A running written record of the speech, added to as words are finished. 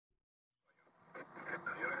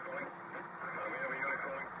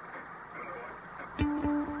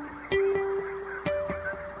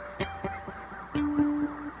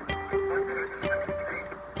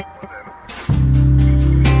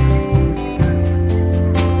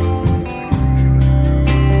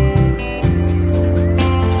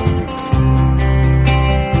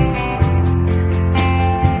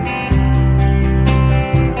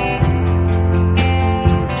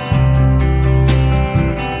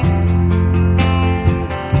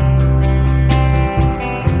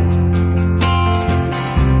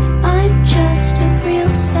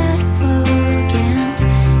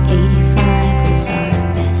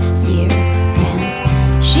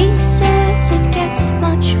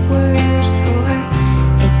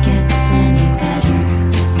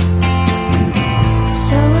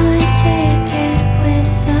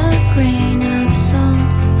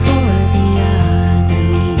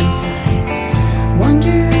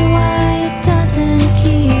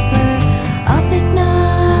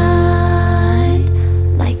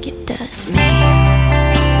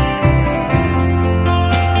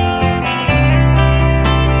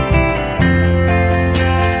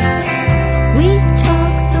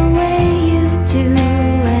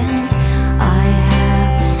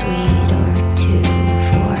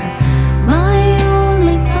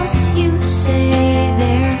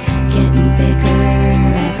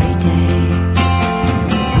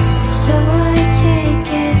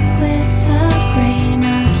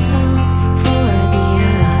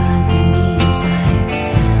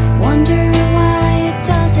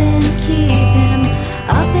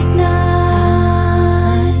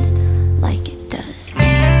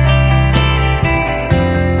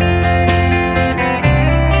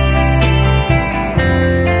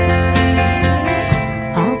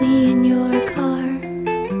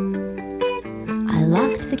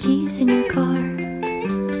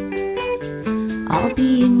I'll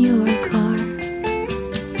be in your car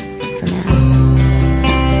for now.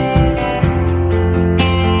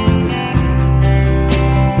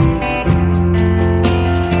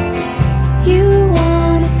 You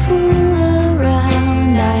wanna fool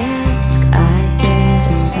around, I ask, I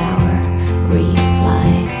get a sour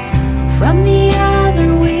reply from the other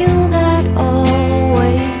wheel that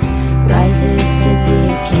always rises to the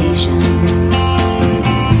occasion.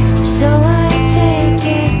 So I take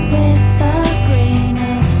it with a grain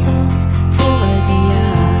of salt, for the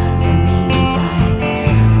other means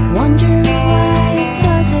I wonder why it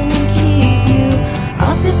doesn't keep you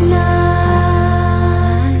up at night.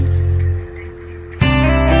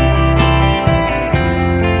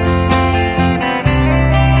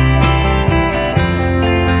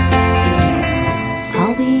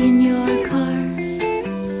 I'll be in your car.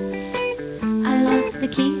 I left the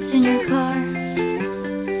keys in your car.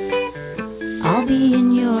 I'll be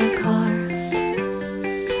in your car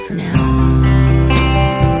for now.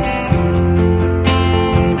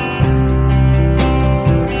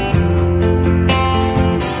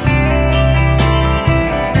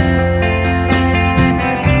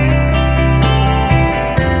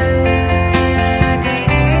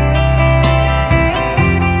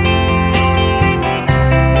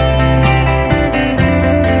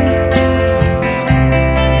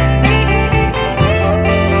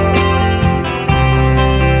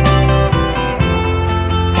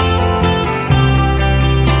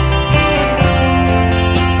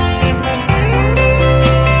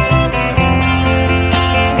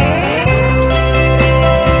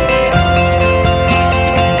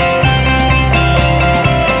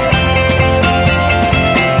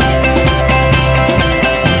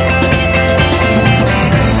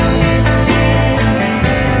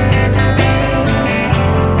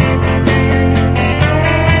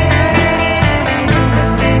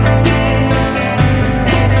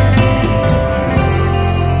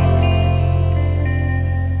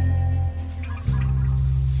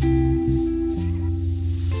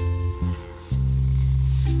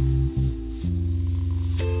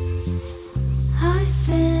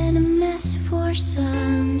 For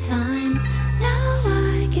some time now,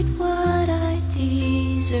 I get what I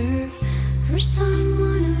deserve for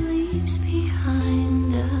someone who leaves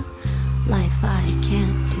behind a life I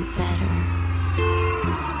can't do better.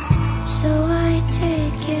 So I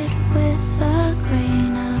take it with a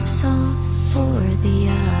grain of salt, for the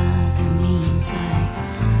other means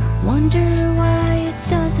I wonder why it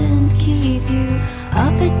doesn't keep you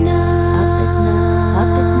up at night.